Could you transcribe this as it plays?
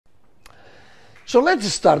So let's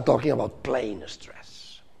start talking about plane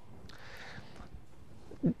stress.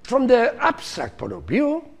 From the abstract point of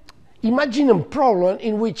view, imagine a problem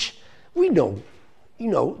in which we know,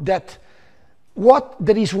 that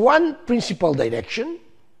there is one principal direction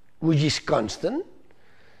which is constant,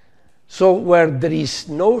 so where there is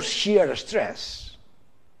no shear stress,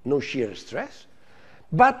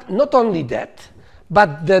 but not only that,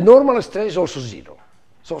 but the normal stress is also zero.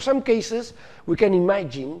 So some cases we can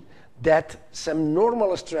imagine that some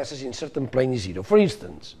normal stresses in certain plane is zero. For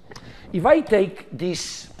instance, if I take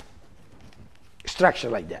this structure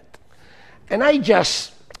like that, and I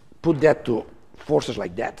just put that to forces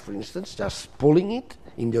like that, for instance, just pulling it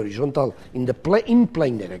in the horizontal, in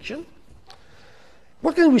plane direction,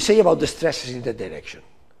 what can we say about the stresses in that direction?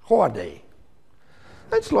 How are they?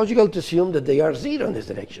 It's logical to assume that they are zero in this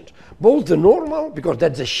direction. Both the normal, because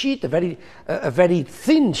that's a sheet, a very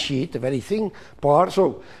thin sheet, a very thin part,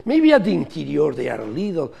 so maybe at the interior they are a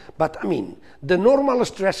little, but I mean, the normal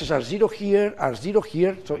stresses are zero here,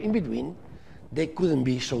 so in between, they couldn't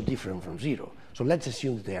be so different from zero. So let's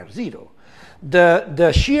assume that they are zero.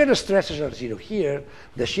 The shear stresses are zero here,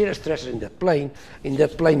 the shear stresses in that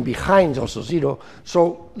plane behind is also zero,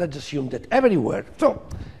 so let's assume that everywhere. So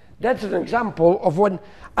that's an example of when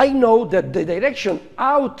I know that the direction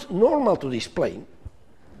out normal to this plane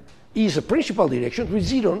is a principal direction with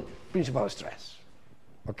zero principal stress.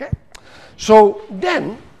 Okay? So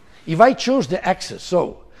then, if I choose the axis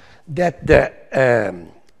so that the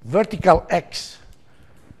vertical x,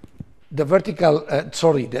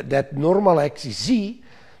 that normal x is z,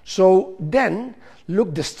 so then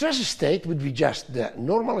look, the stress state would be just the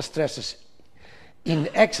normal stresses in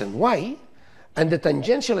x and y, and the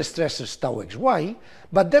tangential stresses tau xy,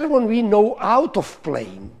 but that one we know out of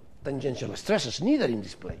plane tangential stresses, neither in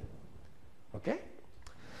this plane. Okay?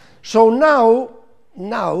 So now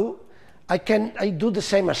I do the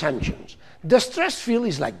same assumptions. The stress field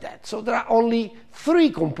is like that. So there are only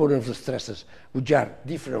three components of the stresses which are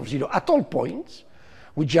different from zero at all points,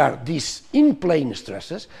 which are these in-plane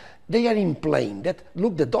stresses. They are in plane. That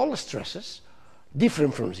look, that all stresses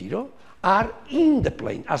different from zero are in the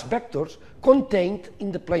plane as vectors contained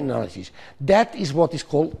in the plane analysis. That is what is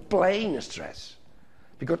called plane stress,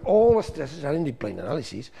 because all stresses are in the plane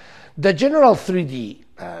analysis. The general 3D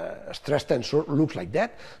stress tensor looks like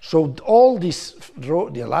that. So all this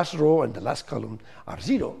row, the last row and the last column are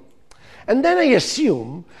zero. And then I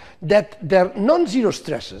assume that the non-zero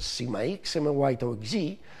stresses, sigma x, sigma y, tau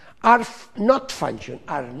z, are not function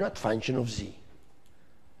of z.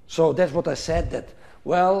 So that's what I said, that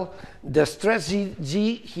well, the stress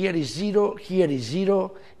z here is zero,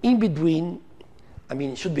 in between, I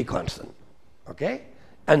mean, it should be constant, okay?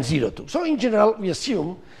 And zero too. So in general, we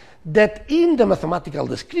assume that in the mathematical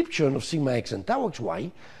description of sigma x and tau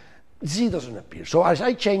xy, z doesn't appear. So as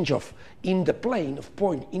I change in the plane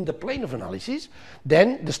of analysis,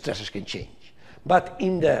 then the stresses can change. But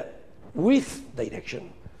in the width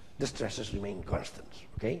direction, the stresses remain constant,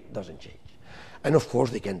 okay? Doesn't change. And of course,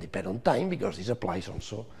 they can depend on time, because this applies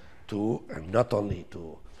also to not only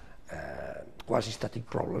to quasi-static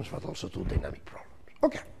problems, but also to dynamic problems.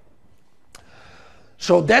 Okay.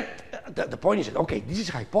 So that the point is that, okay, this is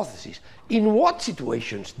a hypothesis. In what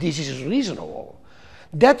situations this is reasonable?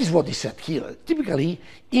 That is what is said here, typically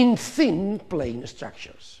in thin plane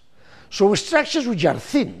structures. So structures which are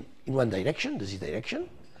thin in one direction, the z direction,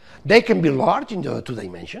 they can be large in the other two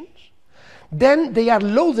dimensions. Then they are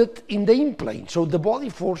loaded in the in-plane, so the body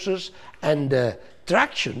forces and the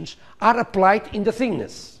tractions are applied in the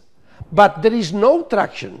thickness. But there is no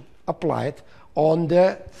traction applied on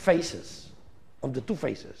the faces, on the two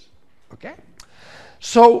faces, okay?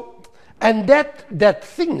 So, and that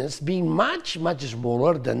thickness being much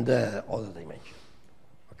smaller than the other dimension,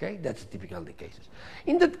 okay? That's typically the cases.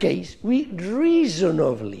 In that case, we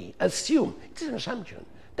reasonably assume, it's an assumption,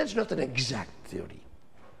 that's not an exact theory.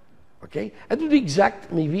 Okay, it would be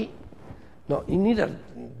exact, maybe. No, in neither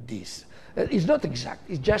this. It's not exact.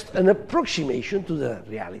 It's just an approximation to the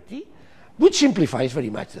reality, which simplifies very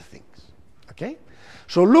much the things. Okay,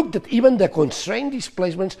 so look that even the constrained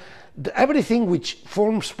displacements, everything which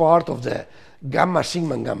forms part of the gamma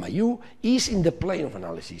sigma and gamma u is in the plane of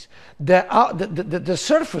analysis. The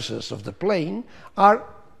surfaces of the plane are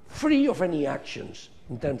free of any actions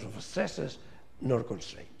in terms of stresses nor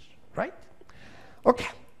constraints. Right? Okay.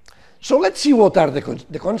 So let's see what are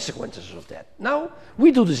the consequences of that. Now, we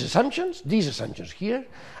do these assumptions here,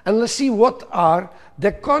 and let's see what are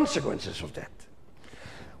the consequences of that.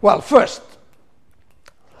 Well, first,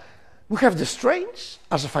 we have the strains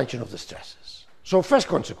as a function of the stresses. So first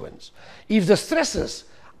consequence, if the stresses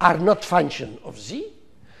are not function of z,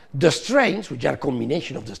 The strains, which are a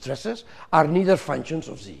combination of the stresses, are neither functions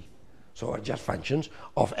of z. So are just functions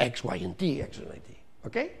of x, y, and t, x, y, and t.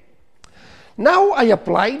 Okay? Now I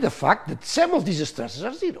apply the fact that some of these stresses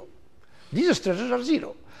are 0. These stresses are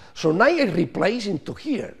 0. So now I replace into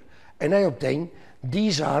here, and I obtain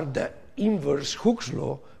these are the inverse Hooke's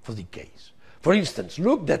law for the case. For instance,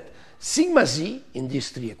 look that sigma z in these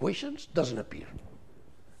three equations doesn't appear.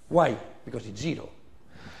 Why? Because it's 0.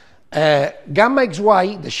 Gamma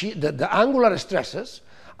xy, the angular stresses,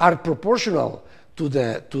 are proportional to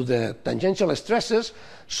the tangential stresses,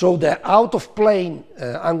 so the out of plane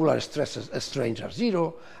angular strains are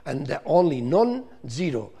 0, and the only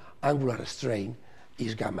non-zero angular strain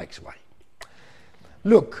is gamma xy.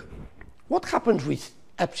 Look, what happens with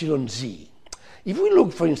epsilon z? If we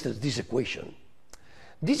look, for instance, this equation,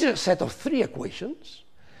 this is a set of three equations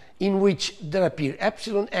in which there appear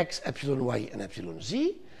epsilon x, epsilon y, and epsilon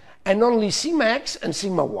z, and only sigma x and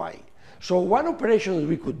sigma y. So one operation that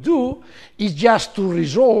we could do is just to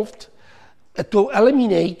resolve, to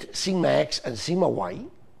eliminate sigma x and sigma y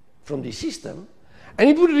from the system, and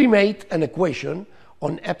it would remain an equation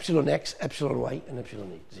on epsilon x, epsilon y, and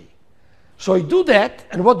epsilon z. So I do that,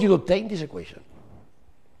 and what do you obtain? This equation.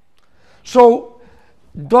 So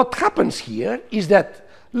what happens here is that,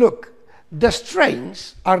 look, the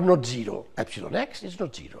strains are not 0. Epsilon x is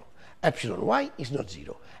not 0. Epsilon y is not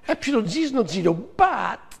 0. Epsilon z is not 0,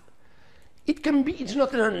 but it can be, it's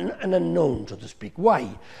not an unknown, so to speak. Why?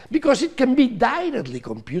 Because it can be directly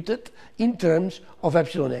computed in terms of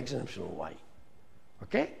epsilon x and epsilon y.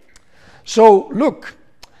 Okay? So look,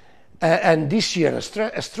 and this shear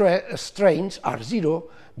strains are 0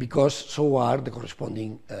 because so are the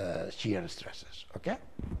corresponding shear stresses. Okay?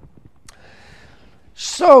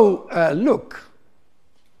 So look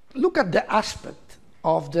at the aspect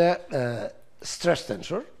of the stress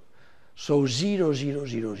tensor. So 0, 0,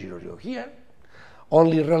 0, 0, 0 here,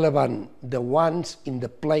 only relevant the ones in the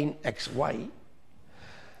plane xy.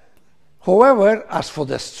 However, as for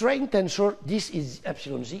the strain tensor, this is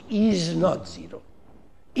epsilon z is not 0.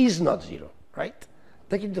 Is not 0, right?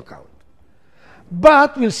 Take it into account.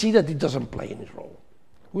 But we'll see that it doesn't play any role.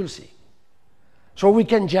 We'll see. So we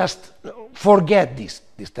can just forget this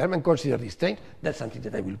term and consider this thing. That's something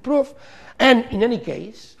that I will prove. And in any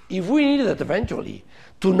case, if we need that eventually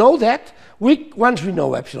to know that, once we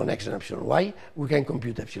know epsilon x and epsilon y, we can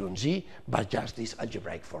compute epsilon z by just this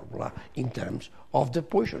algebraic formula in terms of the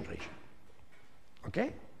Poisson ratio.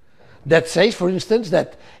 Okay? That says, for instance,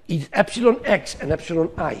 that if epsilon x and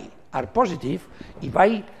epsilon I are positive, if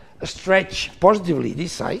I stretch positively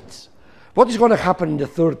these sides, what is going to happen in the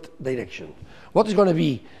third direction? What is going to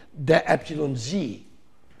be the epsilon z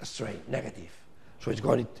strain? Negative. So it's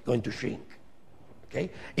going to shrink. Okay?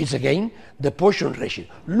 It's again the Poisson ratio.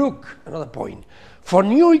 Look, another point. For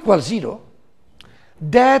nu equals 0,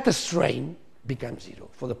 that strain becomes 0.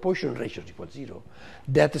 For the Poisson ratio equals 0,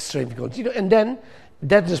 that strain becomes 0. And then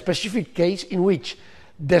that's a specific case in which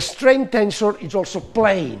the strain tensor is also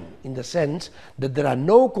plane, in the sense that there are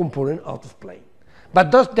no components out of plane. But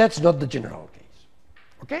that's not the general case.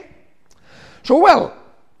 Okay? So, well,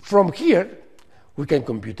 from here, we can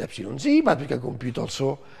compute epsilon z, but we can compute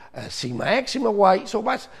also sigma x, sigma y. So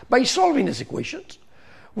by solving these equations,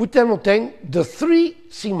 we can obtain the three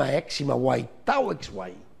sigma x, sigma y, tau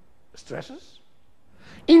xy stresses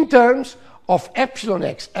in terms of epsilon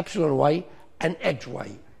x, epsilon y, and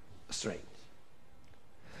xy strains.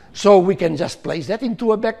 So we can just place that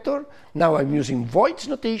into a vector. Now I'm using Voigt's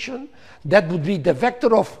notation. That would be the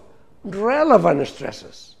vector of relevant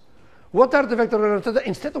stresses. What are the vector relevant stresses?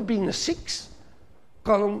 Instead of being a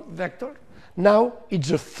 6-column vector, now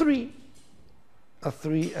it's a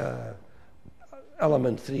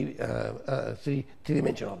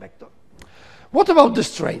three-dimensional vector. What about the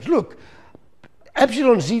strains? Look,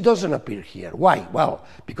 epsilon z doesn't appear here. Why? Well,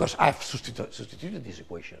 because I've substituted this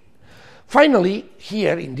equation. Finally,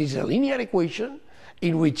 here in this linear equation,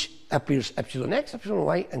 in which appears epsilon x, epsilon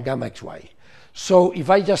y, and gamma xy. So if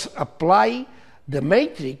I just apply the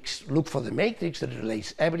matrix, look for the matrix that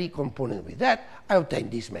relates every component with that, I obtain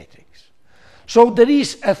this matrix. So there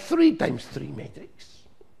is a 3 times 3 matrix.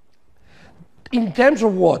 In terms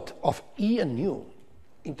of what? Of E and nu.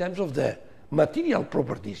 In terms of the material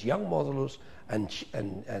properties, Young modulus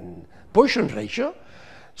and Poisson ratio,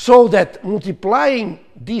 so that multiplying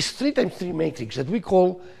these 3 times 3 matrix that we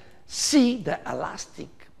call C, the elastic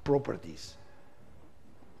properties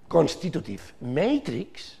constitutive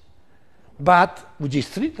matrix, but which is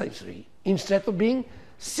 3 times 3, instead of being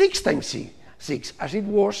 6 times 6, as it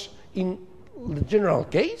was in the general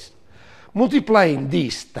case, multiplying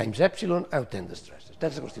this times epsilon, I obtain the stresses.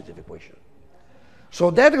 That's the constitutive equation. So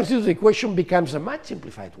that constitutive equation becomes a much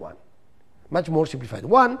simplified one, much more simplified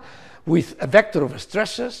one, with a vector of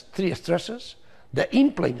stresses, 3 stresses, the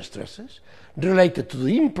in-plane stresses, related to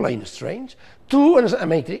the in-plane strains, to a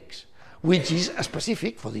matrix, which is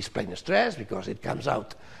specific for this plane stress, because it comes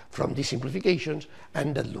out from these simplifications,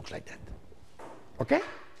 and that looks like that. Okay?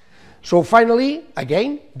 So finally,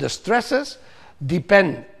 again, the stresses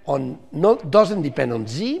depend on, doesn't depend on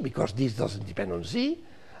Z, because this doesn't depend on Z.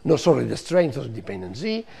 No, sorry, the strains doesn't depend on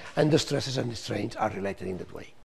Z, and the stresses and the strains are related in that way.